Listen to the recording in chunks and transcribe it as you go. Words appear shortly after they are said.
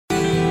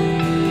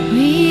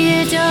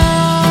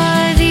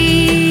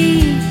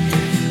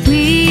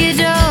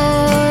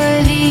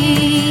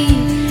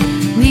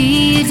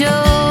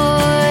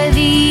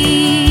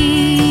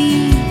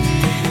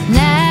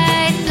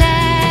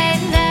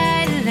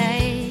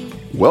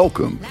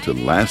Welcome to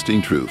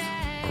Lasting Truth,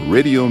 a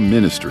radio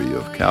ministry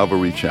of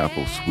Calvary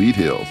Chapel, Sweet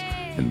Hills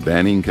in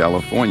Banning,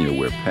 California,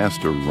 where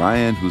Pastor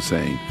Ryan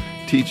Hussein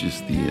teaches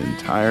the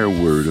entire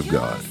Word of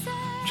God,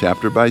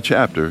 chapter by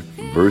chapter,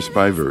 verse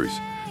by verse,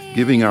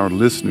 giving our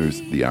listeners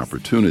the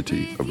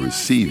opportunity of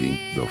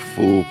receiving the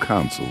full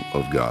counsel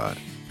of God.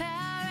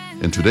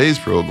 In today's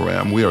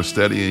program, we are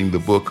studying the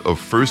book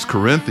of 1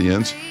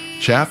 Corinthians,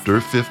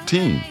 chapter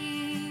 15.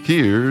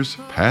 Here's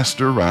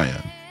Pastor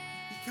Ryan.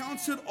 He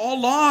counts it all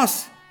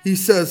loss, he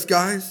says,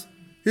 guys.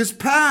 His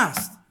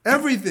past,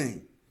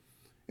 everything.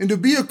 And to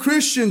be a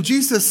Christian,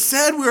 Jesus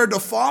said we are to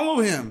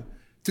follow him,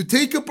 to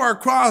take up our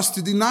cross,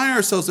 to deny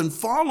ourselves and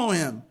follow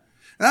him.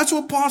 And that's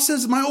what Paul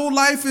says. My old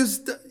life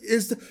is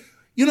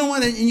you know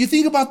what? And you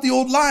think about the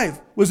old life.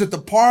 Was it the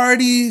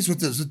parties?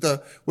 Was it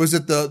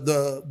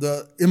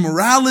the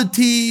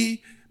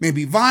immorality?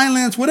 Maybe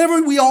violence?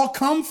 Whatever we all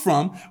come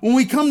from. When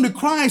we come to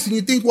Christ and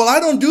you think, well, I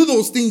don't do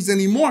those things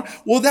anymore.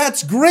 Well,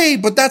 that's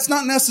great, but that's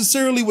not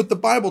necessarily what the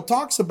Bible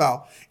talks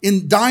about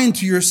in dying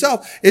to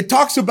yourself. It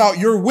talks about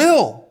your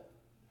will.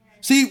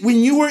 See, when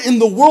you were in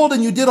the world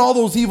and you did all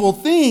those evil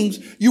things,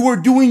 you were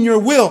doing your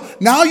will.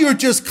 Now you're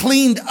just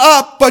cleaned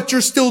up, but you're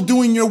still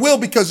doing your will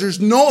because there's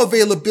no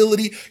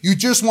availability. You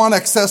just want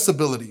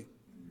accessibility.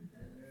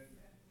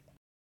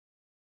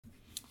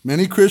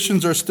 Many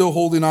Christians are still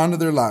holding on to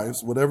their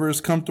lives, whatever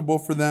is comfortable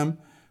for them,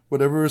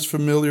 whatever is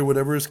familiar,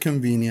 whatever is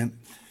convenient.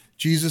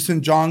 Jesus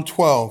in John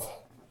 12,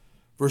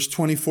 verse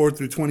 24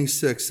 through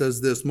 26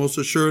 says this, "Most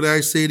assuredly I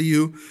say to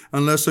you,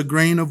 unless a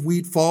grain of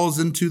wheat falls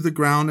into the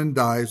ground and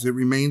dies, it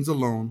remains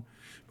alone.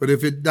 But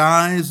if it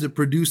dies, it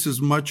produces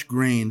much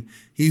grain.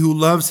 He who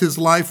loves his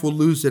life will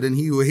lose it, and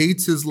he who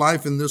hates his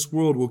life in this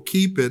world will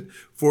keep it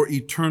for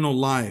eternal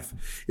life.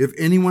 If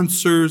anyone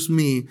serves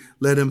me,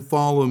 let him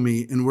follow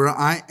me. And where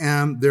I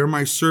am, there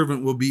my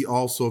servant will be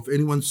also. If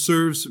anyone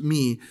serves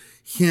me,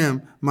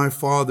 him my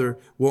Father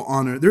will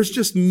honor." There's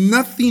just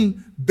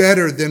nothing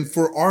better than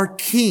for our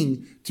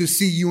King to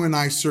see you and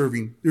I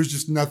serving. There's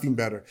just nothing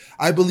better.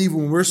 I believe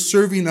when we're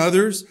serving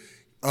others,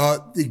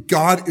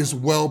 God is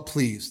well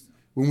pleased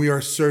when we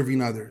are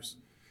serving others.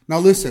 Now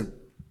listen,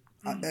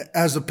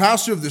 as a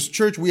pastor of this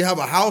church, we have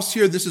a house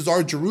here. This is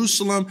our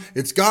Jerusalem.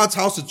 It's God's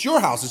house. It's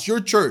your house. It's your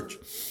church.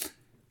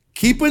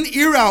 Keep an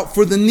ear out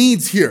for the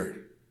needs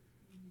here.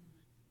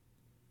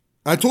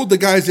 I told the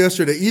guys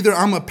yesterday, either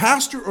I'm a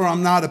pastor or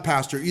I'm not a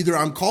pastor. Either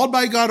I'm called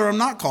by God or I'm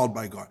not called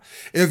by God.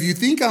 If you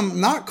think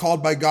I'm not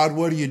called by God,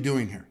 what are you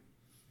doing here?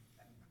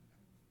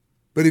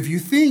 But if you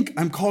think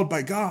I'm called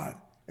by God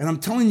and I'm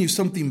telling you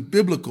something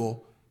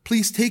biblical,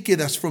 please take it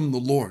as from the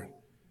Lord.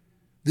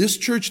 This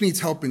church needs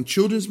help in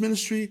children's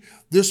ministry.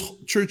 This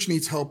church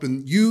needs help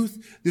in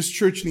youth. This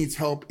church needs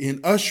help in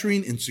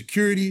ushering, in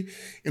security,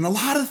 in a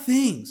lot of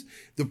things.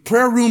 The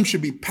prayer room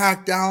should be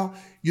packed out.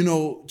 You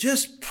know,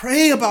 just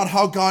pray about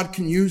how God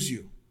can use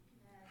you.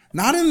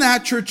 Not in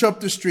that church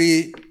up the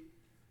street.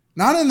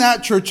 Not in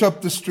that church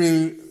up the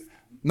street.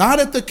 Not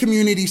at the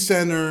community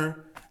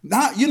center.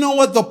 Not, you know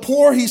what? The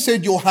poor, he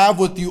said, you'll have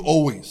with you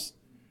always.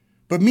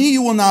 But me,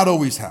 you will not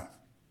always have.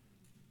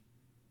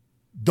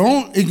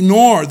 Don't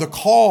ignore the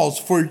calls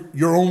for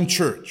your own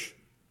church.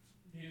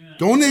 Amen.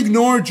 Don't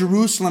ignore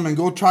Jerusalem and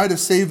go try to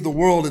save the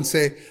world and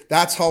say,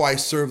 that's how I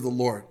serve the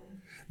Lord.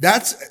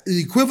 That's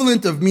the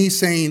equivalent of me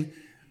saying,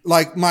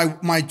 like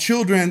my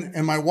children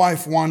and my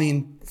wife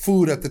wanting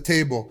food at the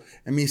table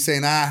and me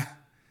saying,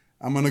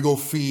 I'm going to go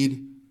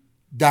feed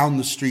down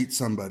the street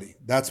somebody.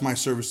 That's my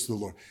service to the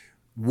Lord.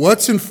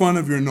 What's in front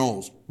of your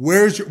nose?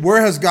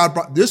 Where has God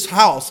brought? This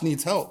house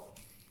needs help.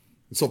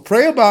 And so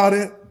pray about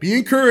it. Be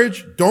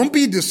encouraged. Don't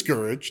be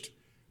discouraged.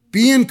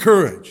 Be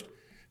encouraged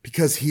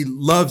because he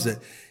loves it.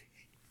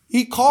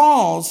 He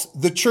calls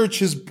the church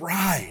his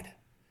bride.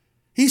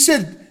 He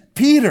said,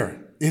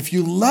 Peter, if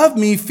you love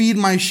me, feed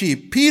my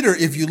sheep. Peter,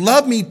 if you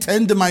love me,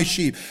 tend to my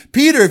sheep.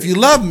 Peter, if you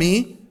love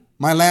me,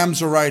 my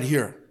lambs are right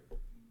here.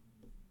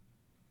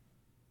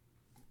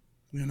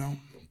 You know,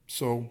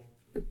 so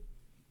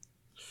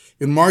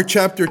in Mark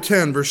chapter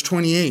 10, verse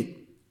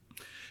 28,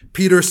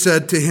 Peter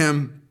said to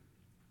him,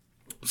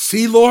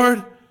 "See,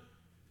 Lord,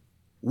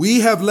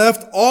 we have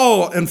left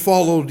all and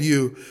followed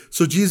you."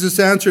 So Jesus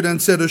answered and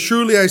said,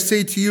 "Surely I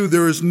say to you,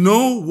 there is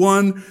no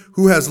one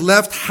who has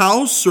left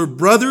house or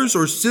brothers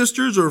or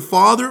sisters or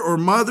father or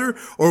mother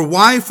or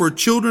wife or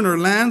children or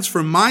lands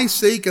for my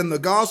sake and the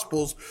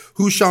gospel's,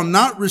 who shall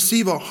not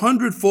receive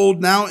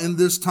 100-fold now in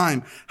this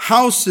time,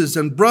 houses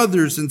and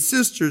brothers and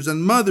sisters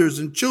and mothers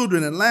and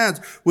children and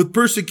lands with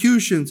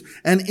persecutions,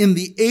 and in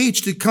the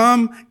age to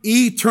come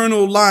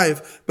eternal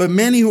life. But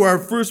many who are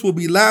first will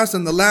be last,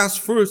 and the last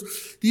first."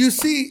 Do you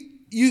see,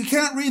 you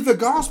can't read the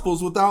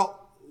Gospels without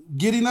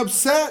getting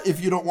upset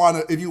if you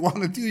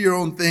want to do your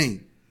own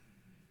thing.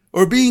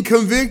 Or being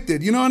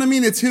convicted. You know what I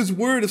mean? It's his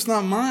word. It's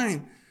not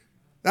mine.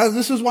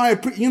 This is why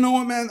you know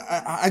what, man?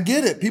 I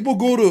get it. People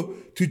go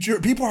to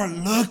church. People are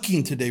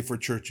looking today for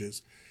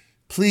churches.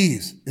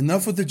 Please,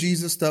 enough with the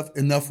Jesus stuff.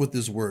 Enough with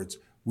his words.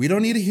 We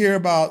don't need to hear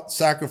about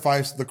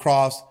sacrifice, the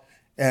cross,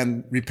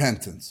 and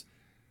repentance.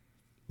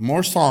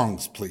 More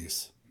songs,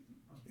 please.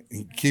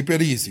 and keep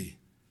it easy.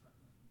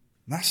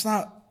 That's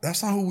not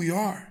who we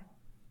are.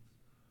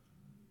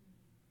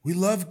 We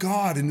love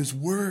God and his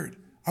word.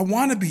 I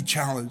want to be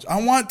challenged.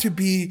 I want to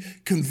be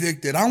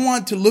convicted. I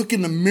want to look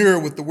in the mirror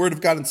with the word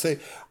of God and say,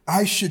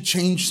 I should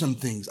change some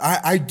things.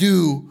 I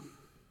do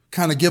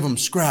kind of give him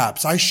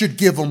scraps. I should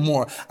give him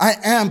more. I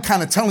am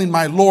kind of telling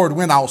my Lord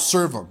when I'll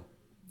serve him.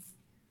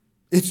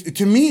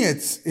 To me,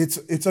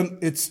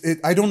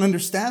 I don't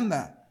understand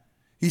that.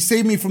 He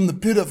saved me from the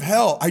pit of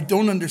hell. I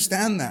don't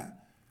understand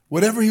that.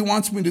 Whatever he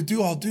wants me to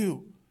do, I'll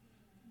do.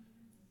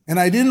 And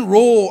I didn't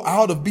roll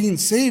out of being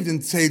saved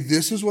and say,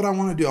 this is what I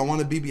want to do. I want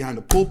to be behind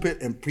a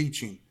pulpit and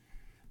preaching.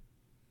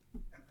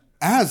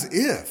 As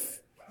if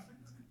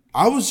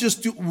I was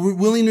just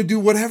willing to do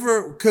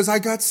whatever because I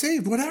got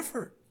saved,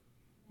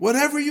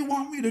 whatever you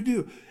want me to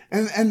do.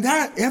 And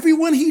that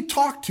everyone he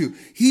talked to,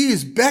 he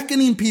is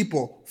beckoning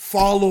people,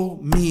 follow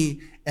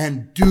me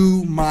and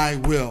do my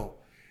will.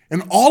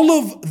 And all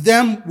of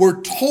them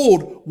were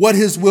told what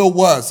his will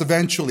was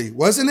eventually,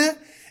 wasn't it?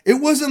 It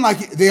wasn't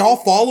like they all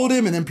followed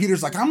him and then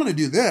Peter's like, I'm going to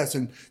do this.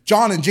 And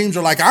John and James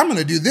are like, I'm going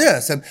to do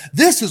this. And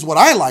this is what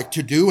I like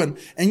to do. And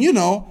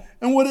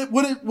what did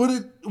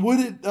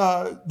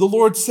the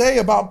Lord say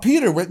about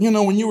Peter? When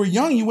you were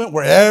young, you went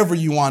wherever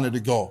you wanted to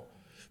go.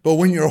 But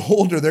when you're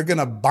older, they're going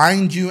to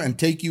bind you and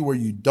take you where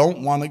you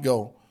don't want to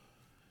go.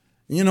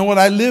 And you know what?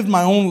 I lived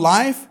my own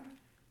life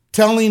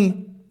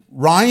telling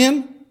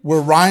Ryan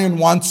where Ryan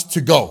wants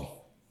to go.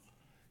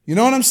 You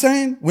know what I'm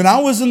saying? When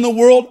I was in the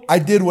world, I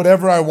did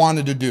whatever I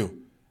wanted to do.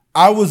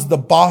 I was the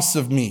boss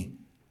of me.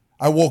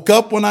 I woke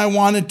up when I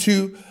wanted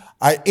to.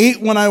 I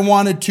ate when I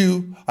wanted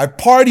to. I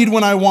partied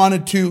when I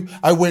wanted to.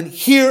 I went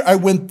here, I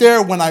went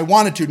there when I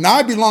wanted to. Now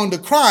I belong to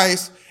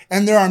Christ,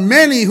 and there are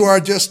many who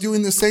are just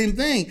doing the same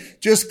thing,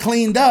 just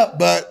cleaned up,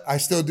 but I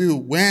still do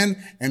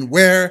when and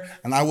where,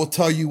 and I will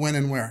tell you when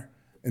and where.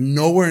 And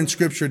nowhere in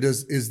Scripture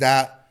is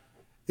that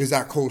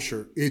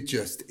kosher. It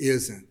just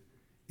isn't.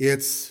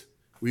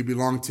 We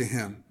belong to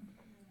him.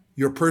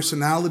 Your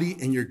personality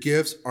and your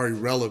gifts are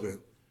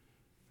irrelevant.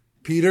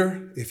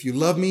 Peter, if you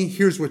love me,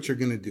 here's what you're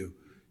going to do.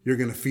 You're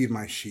going to feed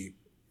my sheep.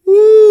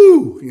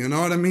 Woo! You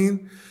know what I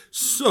mean?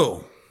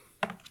 So,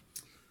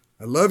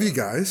 I love you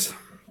guys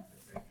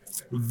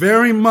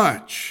very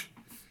much.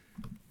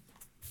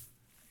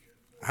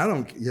 I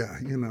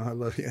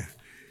love you.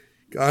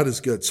 God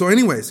is good. So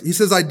anyways, he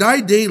says, I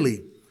die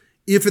daily.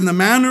 If in the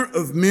manner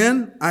of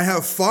men I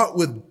have fought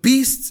with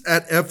beasts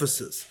at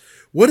Ephesus,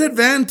 what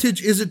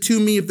advantage is it to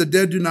me if the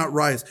dead do not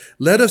rise?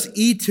 Let us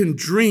eat and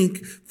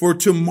drink, for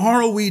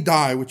tomorrow we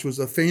die, which was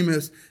a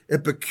famous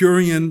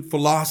Epicurean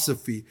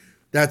philosophy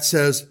that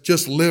says,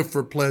 just live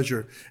for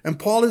pleasure. And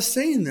Paul is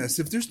saying this.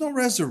 If there's no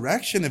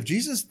resurrection, if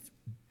Jesus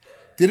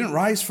didn't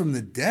rise from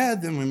the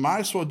dead, then we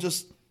might as well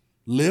just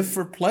live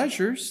for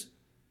pleasures,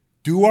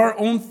 do our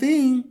own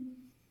thing.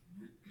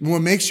 What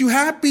makes you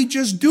happy,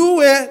 just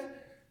do it.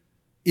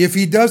 If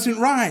he doesn't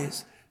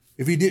rise,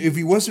 if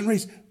he wasn't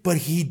raised, but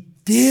he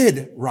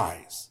did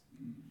rise.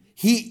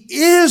 He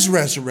is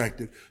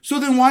resurrected. So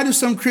then why do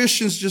some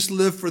Christians just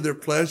live for their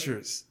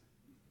pleasures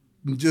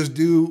and just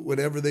do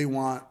whatever they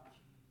want?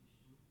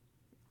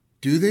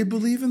 Do they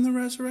believe in the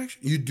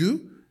resurrection? You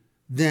do?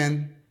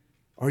 Then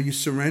are you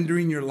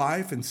surrendering your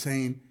life and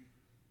saying,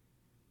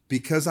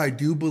 because I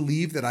do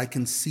believe that I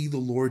can see the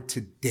Lord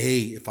today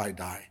if I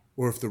die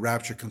or if the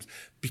rapture comes,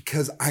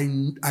 because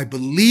I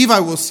believe I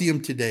will see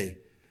him today,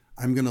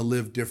 I'm going to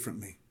live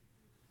differently.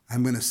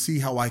 I'm going to see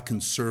how I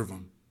can serve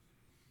him.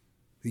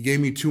 He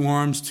gave me 2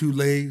 arms, 2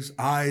 legs,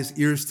 eyes,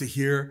 ears to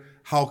hear.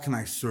 How can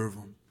I serve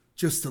him?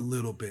 Just a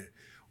little bit.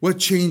 What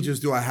changes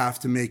do I have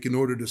to make in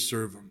order to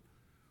serve him?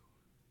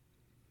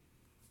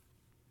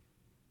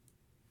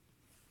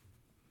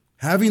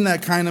 Having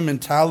that kind of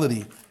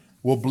mentality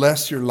will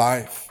bless your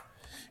life.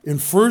 In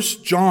 1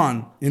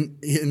 John,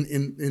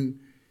 in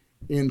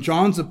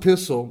John's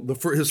epistle,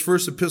 his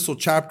first epistle,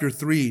 chapter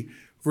 3,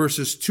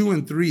 verses 2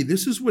 and 3,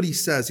 this is what he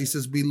says. He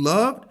says,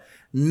 Beloved,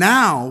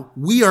 now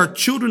we are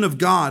children of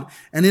God,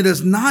 and it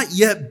has not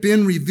yet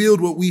been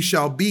revealed what we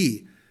shall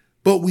be.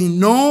 But we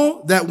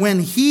know that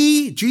when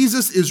he,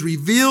 Jesus, is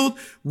revealed,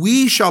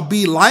 we shall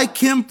be like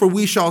him, for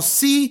we shall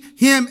see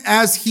him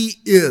as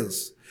he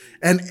is.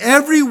 And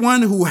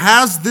everyone who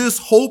has this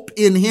hope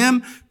in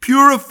him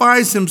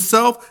purifies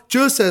himself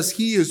just as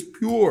he is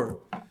pure.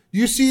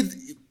 You see,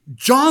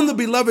 John the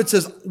Beloved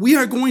says, we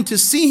are going to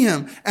see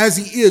him as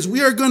he is.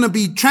 We are going to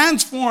be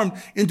transformed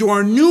into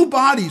our new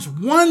bodies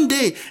one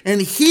day.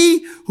 And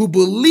he who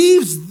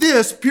believes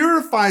this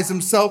purifies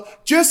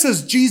himself just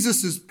as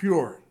Jesus is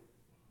pure.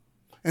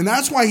 And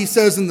that's why he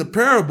says in the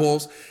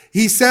parables,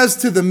 he says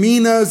to the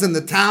minas and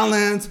the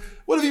talents,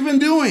 what have you been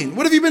doing?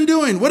 What have you been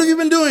doing? What have you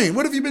been doing?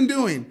 What have you been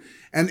doing?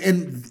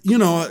 And you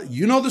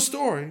know the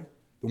story.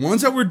 The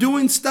ones that were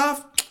doing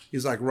stuff,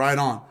 he's like, right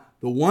on.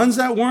 The ones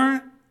that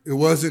weren't, it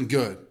wasn't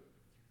good.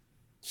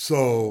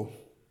 So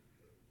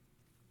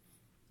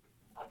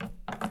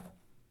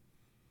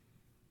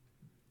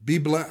be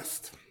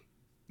blessed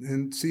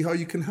and see how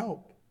you can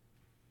help.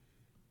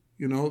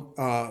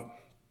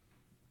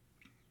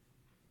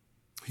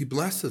 he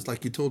blesses,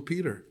 like he told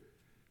Peter.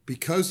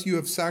 Because you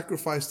have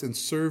sacrificed and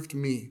served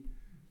me,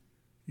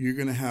 you're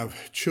going to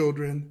have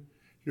children,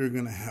 you're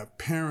going to have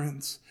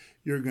parents,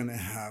 you're going to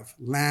have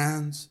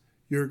lands,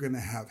 you're going to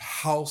have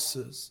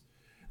houses.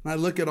 And I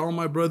look at all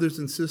my brothers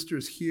and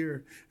sisters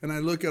here, and I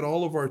look at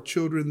all of our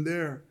children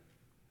there.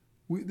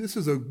 This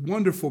is a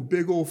wonderful,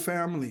 big old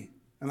family.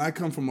 And I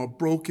come from a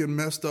broken,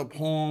 messed up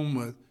home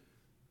with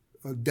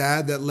a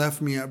dad that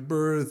left me at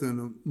birth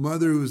and a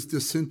mother who's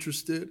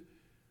disinterested.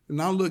 And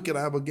now look at,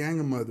 I have a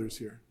gang of mothers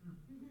here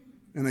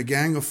and a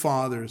gang of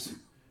fathers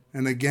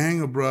and a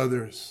gang of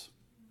brothers.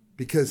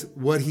 Because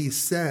what he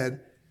said,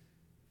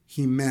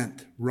 he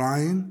meant.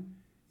 Ryan,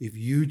 if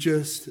you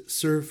just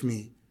serve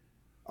me,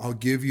 I'll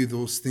give you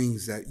those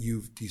things that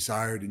you've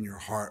desired in your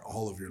heart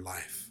all of your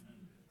life.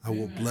 I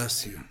will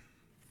bless you.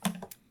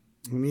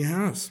 And he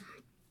has.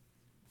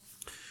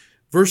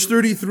 Verse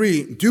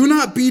 33, do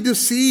not be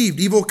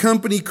deceived. Evil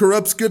company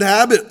corrupts good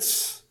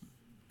habits.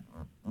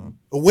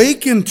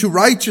 Awaken to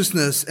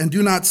righteousness and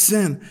do not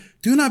sin.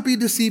 Do not be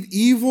deceived.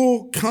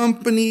 Evil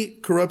company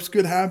corrupts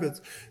good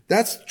habits.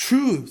 That's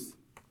truth.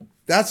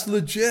 That's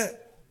legit.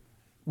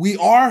 We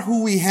are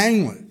who we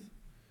hang with.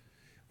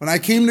 When I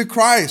came to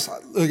Christ,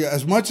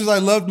 as much as I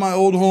loved my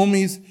old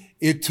homies,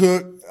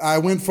 I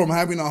went from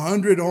having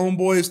 100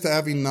 homeboys to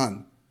having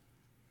none.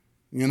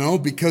 You know,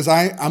 because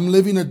I'm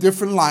living a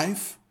different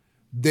life.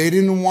 They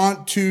didn't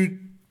want to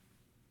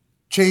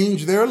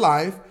change their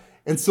life.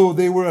 And so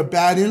they were a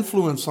bad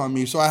influence on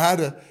me. So I had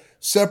to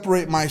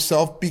separate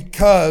myself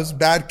because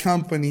bad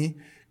company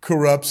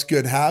corrupts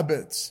good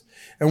habits.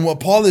 And what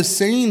Paul is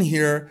saying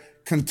here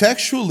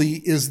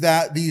contextually is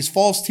that these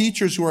false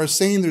teachers who are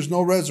saying there's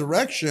no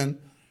resurrection,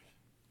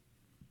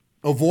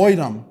 avoid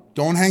them.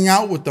 Don't hang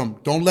out with them.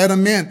 Don't let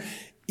them in.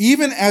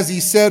 Even as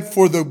he said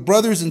for the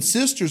brothers and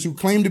sisters who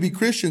claim to be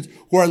Christians,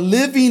 who are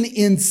living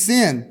in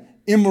sin,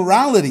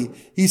 immorality,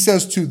 he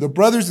says to the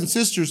brothers and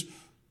sisters,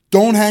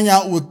 don't hang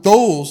out with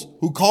those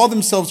who call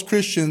themselves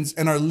Christians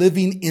and are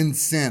living in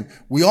sin.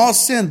 We all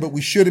sin, but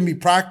we shouldn't be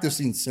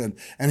practicing sin.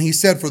 And he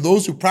said, for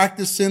those who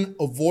practice sin,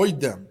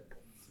 avoid them.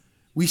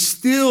 We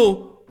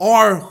still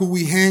are who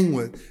we hang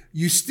with.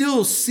 You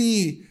still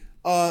see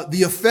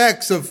the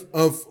effects of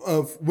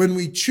when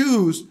we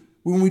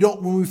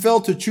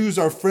fail to choose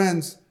our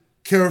friends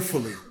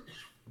carefully.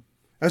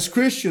 As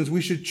Christians,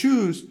 we should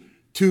choose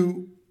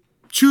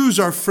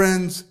our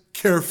friends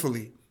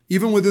carefully,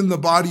 even within the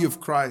body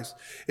of Christ.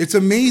 It's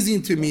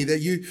amazing to me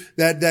that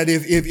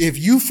if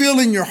you feel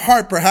in your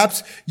heart,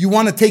 perhaps you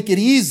want to take it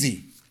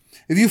easy.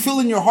 If you feel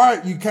in your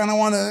heart, you kind of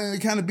want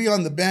to be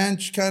on the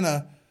bench, kind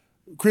of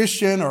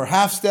Christian or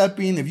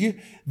half-stepping,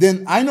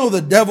 then I know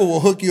the devil will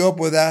hook you up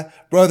with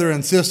that brother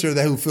and sister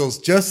who feels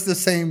just the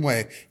same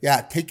way.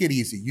 Yeah, take it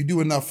easy. You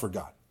do enough for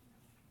God.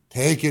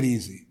 Take it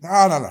easy. No.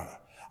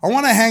 I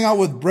want to hang out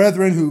with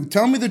brethren who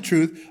tell me the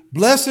truth.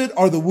 Blessed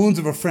are the wounds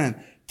of a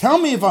friend. Tell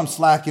me if I'm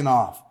slacking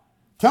off.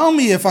 Tell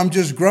me if I'm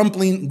just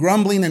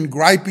grumbling and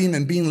griping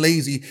and being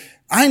lazy.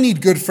 I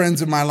need good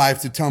friends in my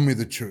life to tell me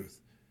the truth.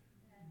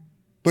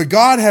 But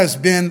God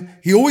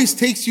He always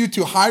takes you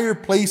to higher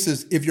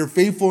places if you're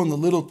faithful in the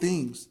little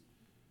things.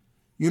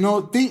 And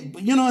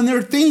there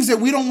are things that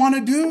we don't want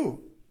to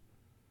do.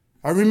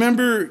 I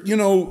remember,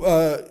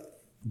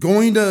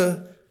 going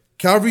to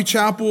Calvary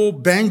Chapel,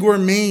 Bangor,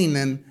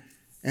 Maine,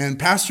 and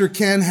Pastor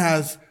Ken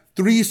has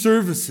 3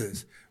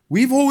 services.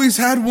 We've always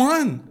had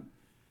one.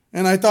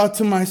 And I thought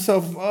to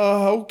myself,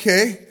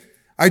 okay,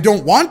 I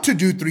don't want to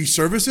do 3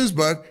 services,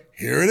 but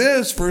here it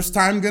is. First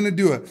time going to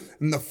do it.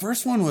 And the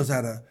first one was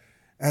at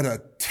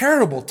a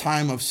terrible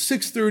time of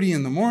 6:30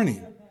 in the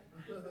morning.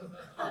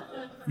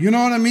 You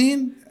know what I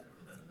mean?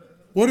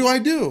 What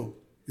do?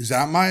 Is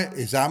that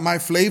my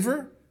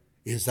flavor?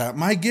 Is that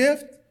my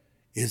gift?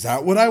 Is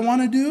that what I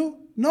want to do?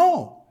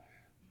 No.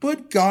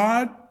 But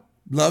God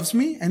loves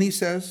me and he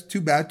says,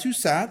 too bad, too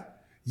sad.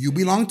 You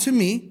belong to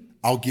me.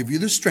 I'll give you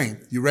the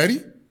strength. You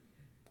ready?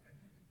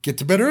 Get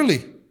to bed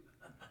early.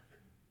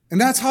 And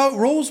that's how it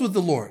rolls with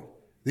the Lord.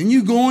 Then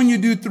you go and you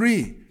do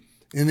 3.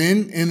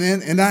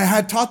 And I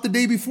had taught the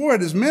day before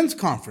at his men's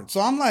conference.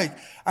 So I'm like,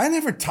 I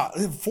never taught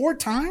 4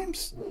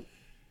 times.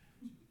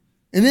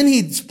 And then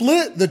he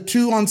split the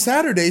 2 on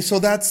Saturday. So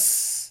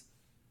that's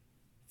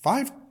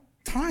 5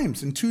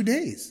 times in 2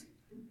 days.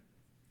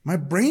 My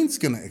brain's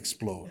going to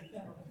explode.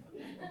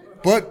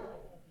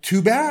 But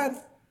too bad.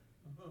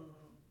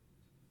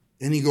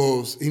 And he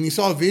goes, and he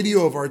saw a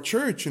video of our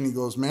church and he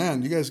goes,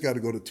 man, you guys got to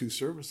go to 2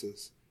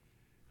 services.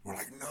 We're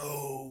like,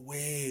 no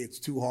way, it's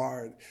too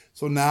hard.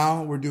 So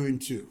now we're doing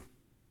 2.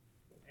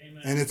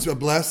 Amen. And it's a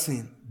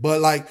blessing.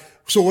 But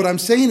so what I'm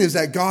saying is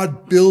that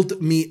God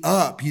built me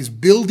up. He's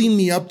building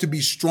me up to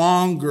be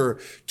stronger,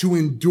 to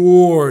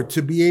endure,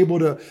 to be able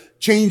to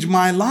change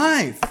my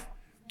life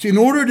in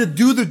order to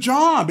do the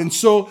job. And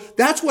so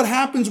that's what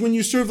happens when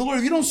you serve the Lord.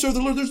 If you don't serve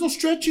the Lord, there's no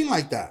stretching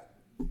like that.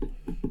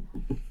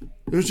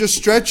 There's just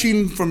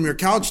stretching from your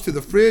couch to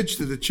the fridge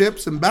to the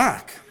chips and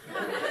back.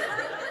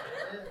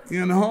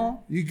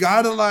 You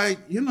gotta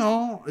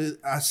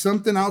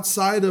something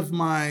outside of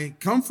my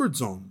comfort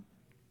zone.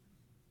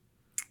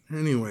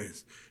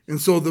 Anyways,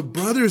 and so the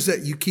brothers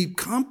that you keep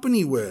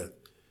company with,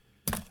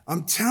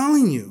 I'm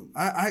telling you,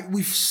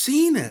 we've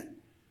seen it.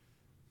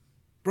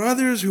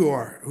 Brothers who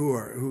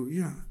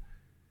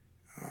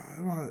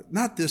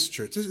not this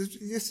church.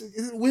 It's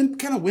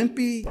kind of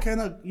wimpy,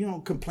 kind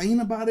of, complain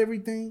about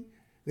everything.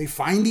 They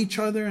find each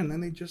other and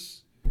then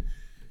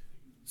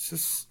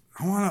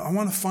I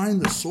want to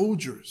find the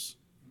soldiers.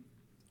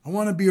 I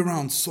want to be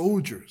around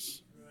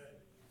soldiers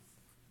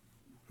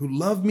who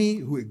love me,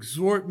 who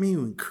exhort me,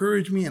 who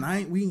encourage me, and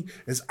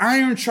as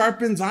iron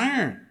sharpens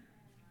iron.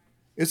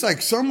 It's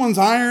like someone's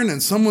iron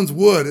and someone's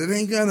wood.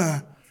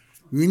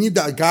 We need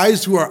the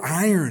guys who are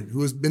iron,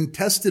 who has been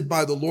tested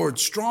by the Lord,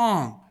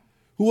 strong,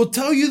 who will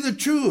tell you the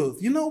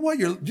truth. You know what?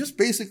 You're just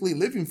basically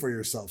living for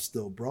yourself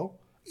still, bro.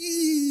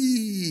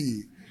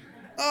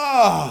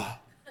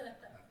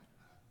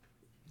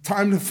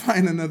 Time to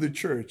find another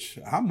church.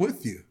 I'm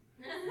with you.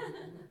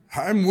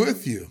 I'm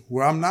with you,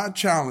 where I'm not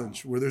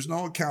challenged, where there's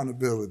no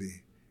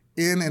accountability.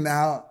 In and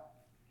out,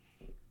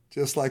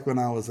 just like when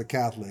I was a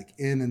Catholic,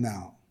 in and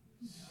out.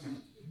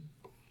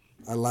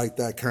 I like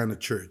that kind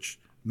of church.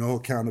 No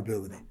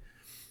accountability.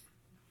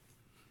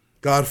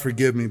 God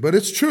forgive me, but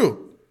it's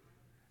true.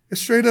 It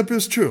straight up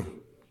is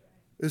true.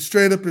 It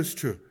straight up is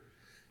true.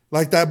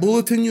 Like that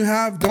bulletin you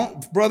have,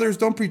 brothers,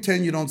 don't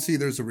pretend you don't see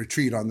there's a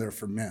retreat on there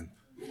for men.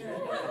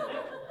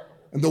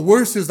 And the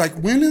worst is like,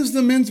 when is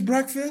the men's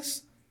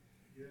breakfast?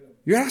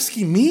 You're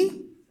asking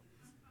me?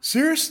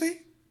 Seriously?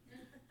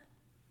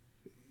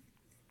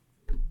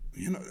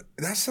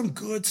 That's some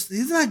good stuff.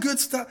 Isn't that good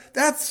stuff?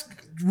 That's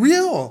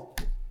real.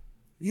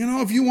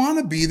 If you want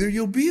to be there,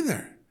 you'll be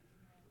there.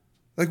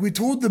 Like we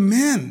told the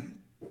men,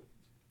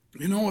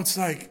 it's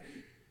like,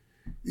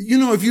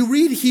 if you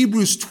read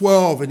Hebrews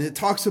 12 and it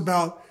talks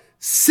about,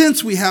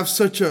 since we have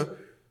such a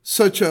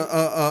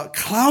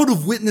cloud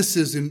of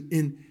witnesses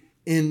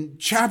in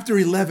chapter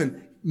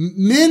 11,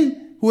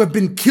 men who have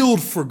been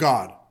killed for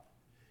God.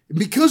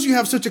 Because you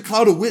have such a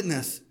cloud of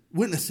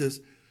witnesses,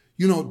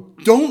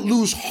 don't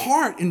lose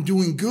heart in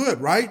doing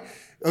good, right?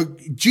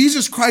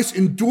 Jesus Christ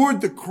endured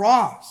the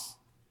cross,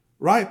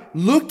 right?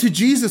 Look to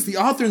Jesus, the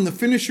author and the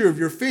finisher of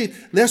your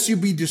faith, lest you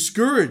be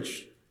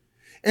discouraged.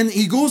 And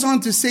he goes on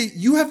to say,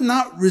 you have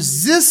not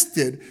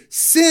resisted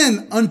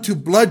sin unto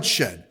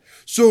bloodshed.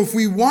 So if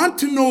we want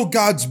to know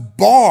God's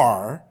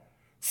bar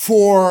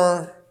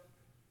for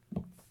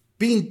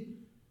being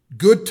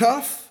good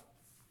tough,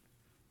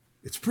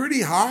 it's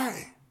pretty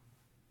high.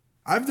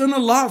 I've done a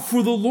lot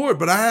for the Lord,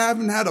 but I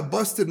haven't had a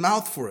busted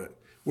mouth for it,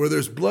 where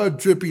there's blood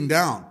dripping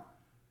down.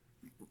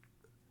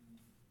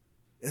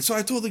 And so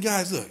I told the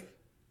guys, look,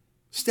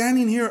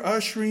 standing here,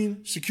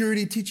 ushering,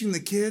 security, teaching the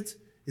kids,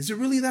 is it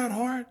really that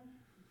hard?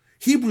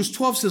 Hebrews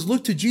 12 says,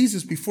 look to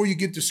Jesus before you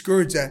get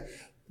discouraged that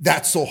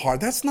that's so hard.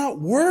 That's not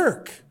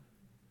work.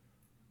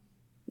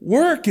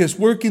 Work is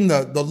working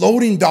the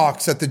loading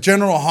docks at the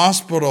general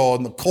hospital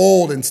in the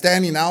cold and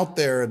standing out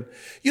there. And,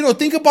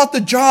 think about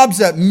the jobs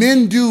that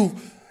men do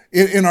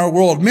in our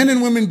world. Men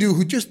and women do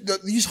who just,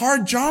 these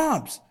hard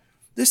jobs.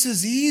 This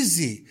is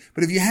easy.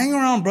 But if you hang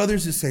around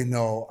brothers who say,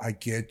 no, I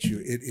get you.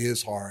 It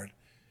is hard.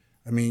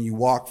 I mean, you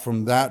walk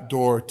from that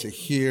door to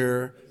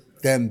here,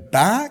 then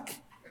back.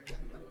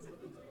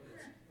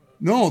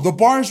 No, the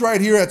bar's right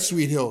here at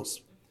Sweet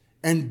Hills.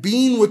 And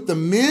being with the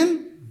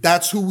men,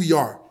 that's who we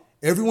are.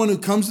 Everyone who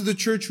comes to the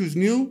church who's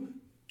new,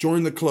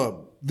 join the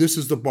club. This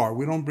is the bar.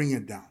 We don't bring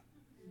it down.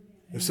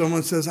 If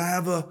someone says, I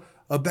have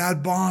a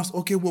bad boss,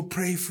 okay, we'll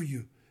pray for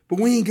you. But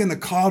we ain't going to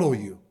coddle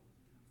you.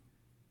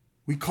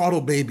 We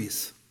coddle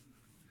babies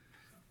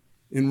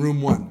in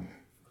room 1.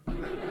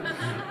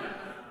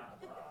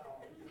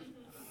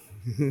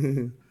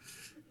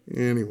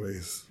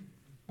 Anyways.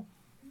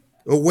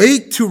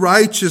 Awake to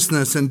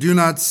righteousness and do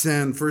not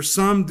sin, for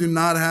some do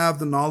not have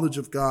the knowledge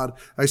of God.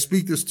 I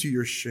speak this to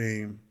your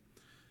shame.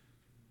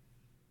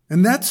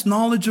 And that's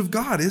knowledge of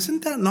God.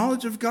 Isn't that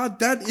knowledge of God?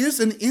 That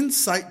is an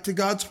insight to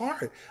God's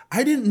heart.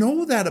 I didn't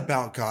know that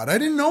about God. I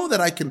didn't know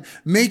that I can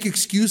make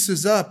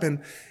excuses up.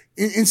 And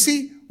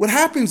see, what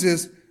happens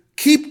is,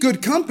 keep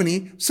good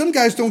company. Some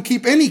guys don't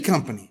keep any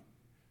company.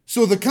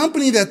 So the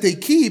company that they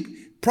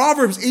keep,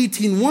 Proverbs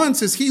 18:1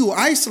 says, he who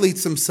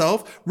isolates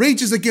himself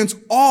rages against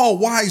all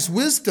wise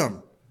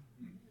wisdom.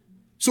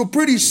 So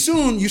pretty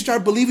soon you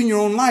start believing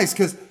your own lies,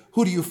 because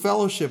who do you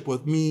fellowship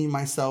with? Me,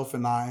 myself,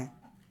 and I,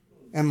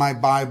 and my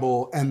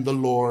Bible, and the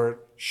Lord.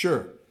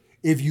 Sure.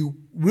 If you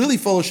really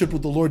fellowship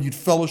with the Lord, you'd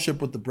fellowship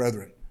with the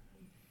brethren.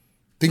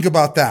 Think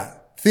about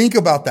that. Think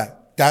about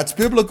that. That's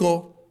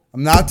biblical.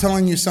 I'm not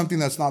telling you something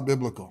that's not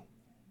biblical.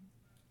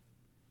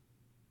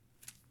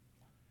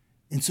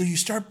 And so you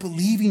start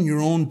believing your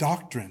own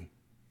doctrine.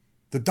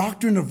 The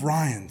doctrine of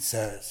Ryan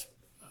says,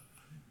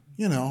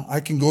 I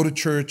can go to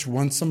church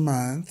once a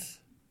month,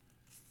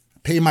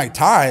 pay my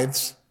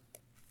tithes,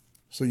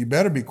 so you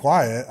better be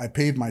quiet. I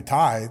paid my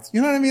tithes.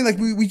 You know what I mean? Like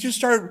we just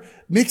start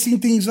mixing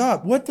things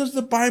up. What does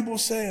the Bible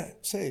say?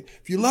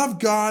 If you love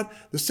God,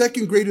 the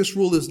second greatest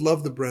rule is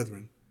love the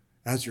brethren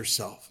as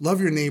yourself. Love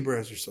your neighbor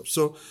as yourself.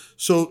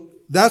 So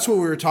that's what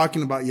we were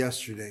talking about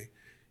yesterday.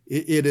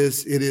 It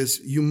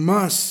is, you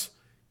must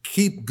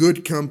keep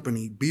good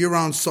company. Be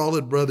around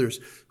solid brothers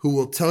who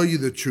will tell you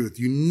the truth.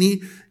 You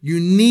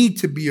need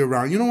to be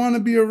around. You don't want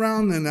to be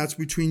around, then that's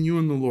between you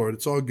and the Lord.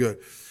 It's all good.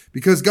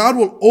 Because God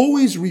will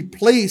always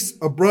replace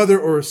a brother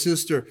or a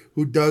sister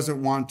who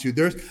doesn't want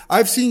to.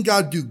 I've seen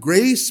God do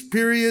grace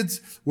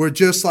periods where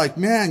just like,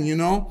 man,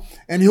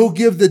 and he'll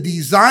give the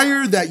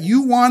desire that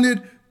you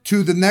wanted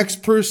to the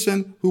next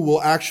person who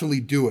will actually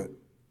do it.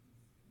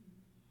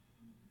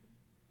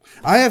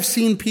 I have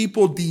seen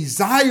people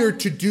desire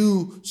to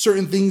do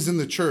certain things in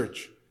the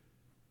church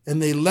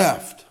and they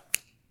left.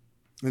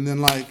 And then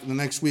like the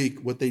next week,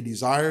 what they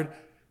desired,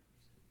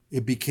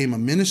 it became a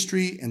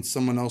ministry and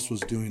someone else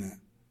was doing it.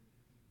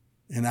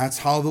 And that's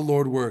how the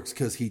Lord works,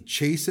 because he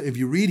chases. If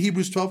you read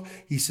Hebrews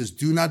 12, he says,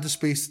 do not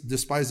despise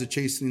the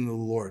chastening of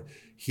the Lord.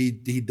 He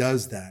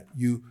does that.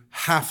 You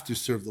have to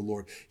serve the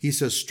Lord. He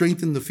says,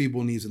 strengthen the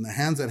feeble knees and the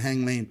hands that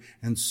hang lame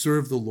and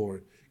serve the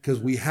Lord,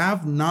 because we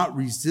have not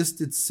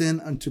resisted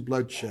sin unto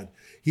bloodshed.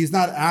 He's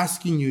not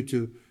asking you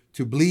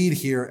to bleed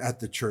here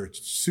at the church.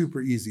 It's super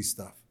easy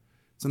stuff.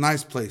 It's a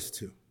nice place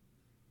too.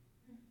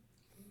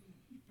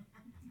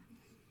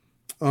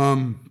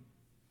 And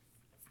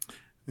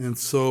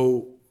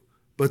so,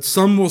 but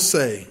some will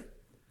say,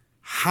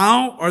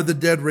 how are the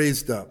dead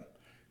raised up?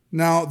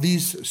 Now,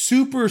 these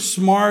super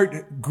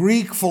smart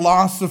Greek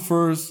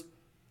philosophers,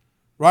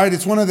 right?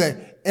 It's one of the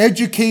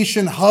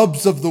education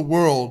hubs of the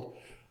world.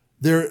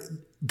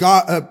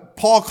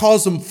 Paul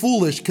calls them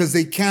foolish because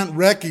they can't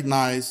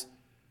recognize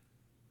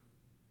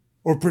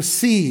or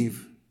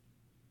perceive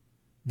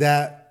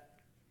that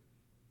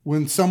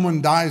when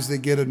someone dies, they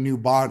get a new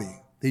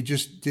body. They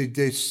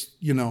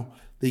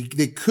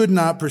could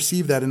not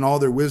perceive that in all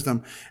their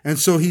wisdom. And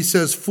so he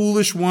says,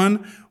 foolish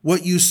one,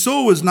 what you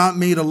sow is not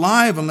made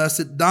alive unless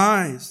it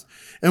dies.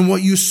 And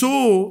what you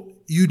sow,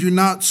 you do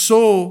not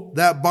sow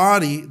that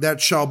body that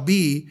shall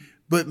be,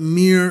 but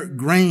mere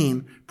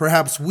grain,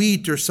 perhaps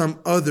wheat or some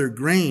other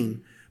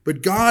grain.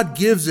 But God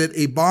gives it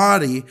a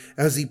body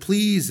as he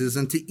pleases,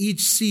 and to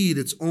each seed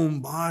its own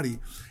body.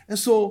 And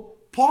so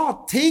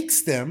Paul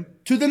takes them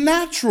to the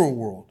natural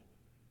world.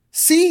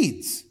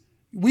 Seeds.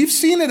 We've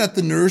seen it at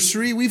the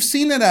nursery. We've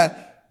seen it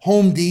at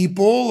Home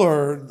Depot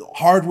or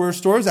hardware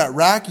stores. That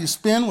rack you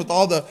spin with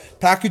all the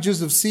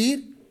packages of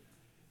seed.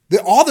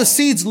 All the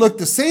seeds look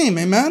the same,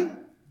 amen?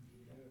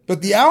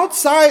 But the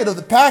outside of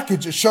the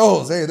package, it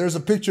shows, hey, there's a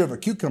picture of a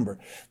cucumber.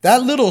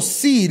 That little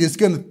seed is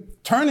going to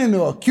turn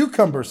into a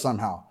cucumber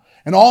somehow.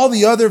 And all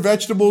the other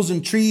vegetables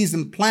and trees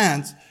and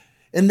plants.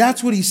 And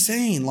that's what he's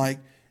saying. Like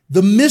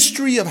the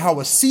mystery of how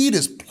a seed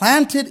is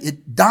planted,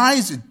 it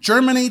dies, it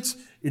germinates,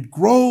 it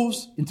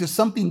grows into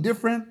something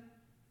different.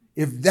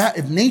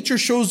 If nature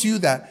shows you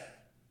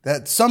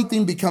that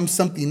something becomes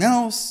something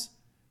else,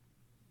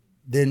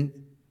 then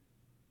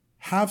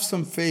have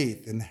some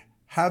faith and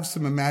have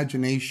some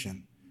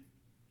imagination.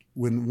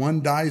 When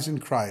one dies in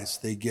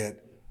Christ, they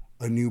get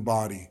a new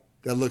body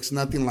that looks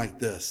nothing like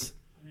this.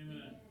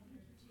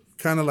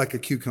 Kind of like a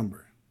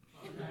cucumber.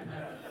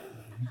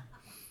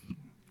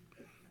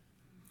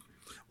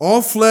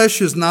 All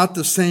flesh is not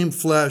the same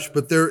flesh,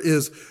 but there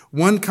is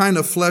one kind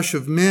of flesh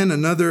of men,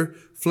 another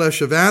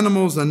flesh of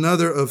animals,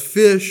 another of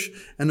fish,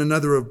 and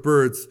another of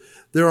birds.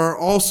 There are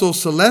also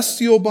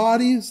celestial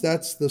bodies,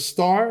 that's the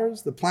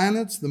stars, the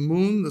planets, the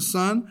moon, the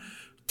sun.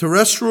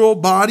 Terrestrial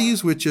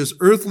bodies, which is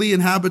earthly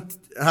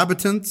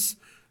inhabitants,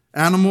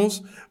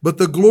 animals. But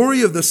the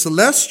glory of the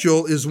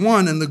celestial is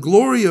one, and the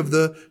glory of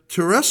the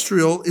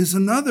terrestrial is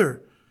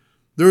another.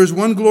 There is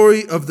one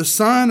glory of the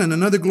sun, and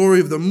another glory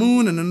of the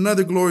moon, and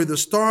another glory of the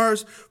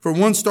stars. For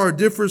one star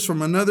differs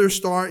from another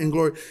star in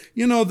glory.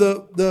 You know,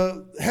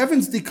 the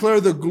heavens declare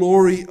the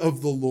glory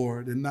of the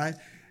Lord. And I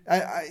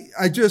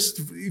just,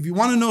 if you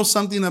want to know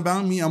something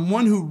about me, I'm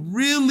one who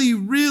really,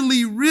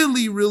 really,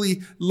 really,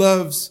 really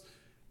loves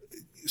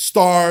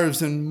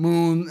stars and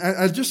moon.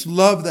 I just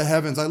love the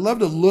heavens. I love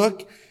to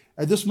look.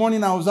 This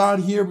morning I was out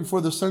here before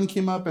the sun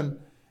came up, and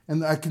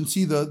I can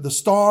see the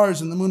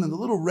stars and the moon and the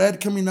little red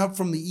coming up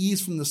from the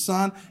east from the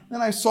sun.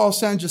 Then I saw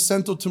San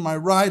Jacinto to my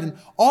right, and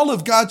all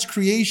of God's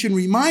creation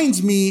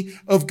reminds me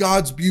of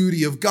God's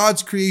beauty, of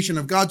God's creation,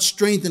 of God's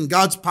strength and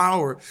God's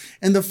power.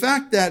 And the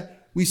fact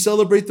that we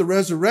celebrate the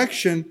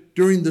resurrection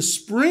during the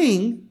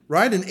spring,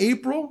 right, in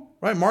April,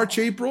 right, March,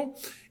 April,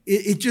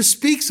 it just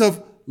speaks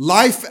of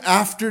life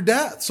after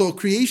death. So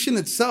creation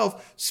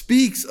itself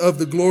speaks of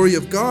the glory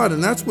of God,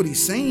 and that's what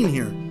he's saying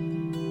here.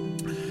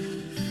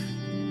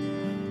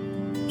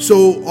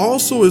 So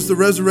also is the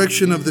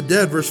resurrection of the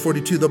dead, verse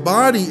 42. The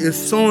body is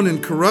sown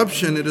in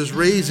corruption, it is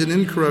raised in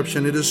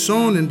incorruption. It is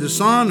sown in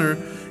dishonor,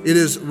 it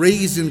is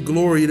raised in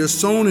glory. It is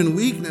sown in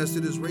weakness,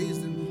 it is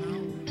raised in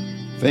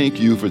power. Thank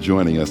you for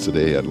joining us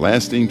today at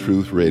Lasting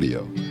Truth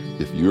Radio.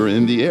 If you're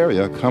in the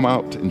area, come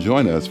out and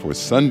join us for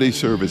Sunday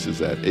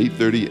services at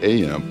 8:30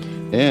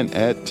 a.m. and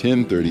at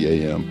 10:30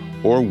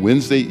 a.m. or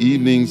Wednesday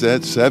evenings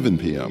at 7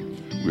 p.m.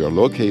 We are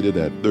located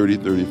at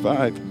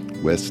 3035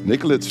 West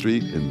Nicollet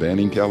Street in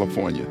Banning,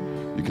 California.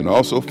 You can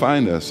also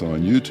find us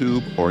on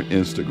YouTube or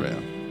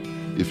Instagram.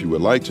 If you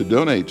would like to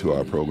donate to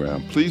our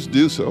program, please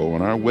do so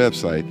on our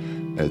website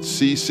at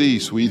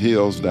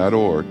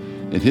ccsweethills.org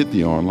and hit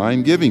the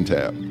online giving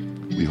tab.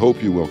 We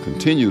hope you will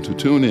continue to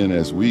tune in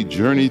as we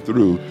journey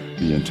through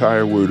the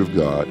entire Word of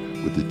God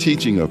with the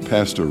teaching of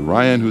Pastor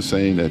Ryan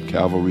Hussein at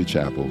Calvary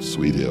Chapel,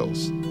 Sweet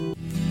Hills.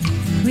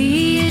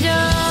 We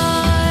adore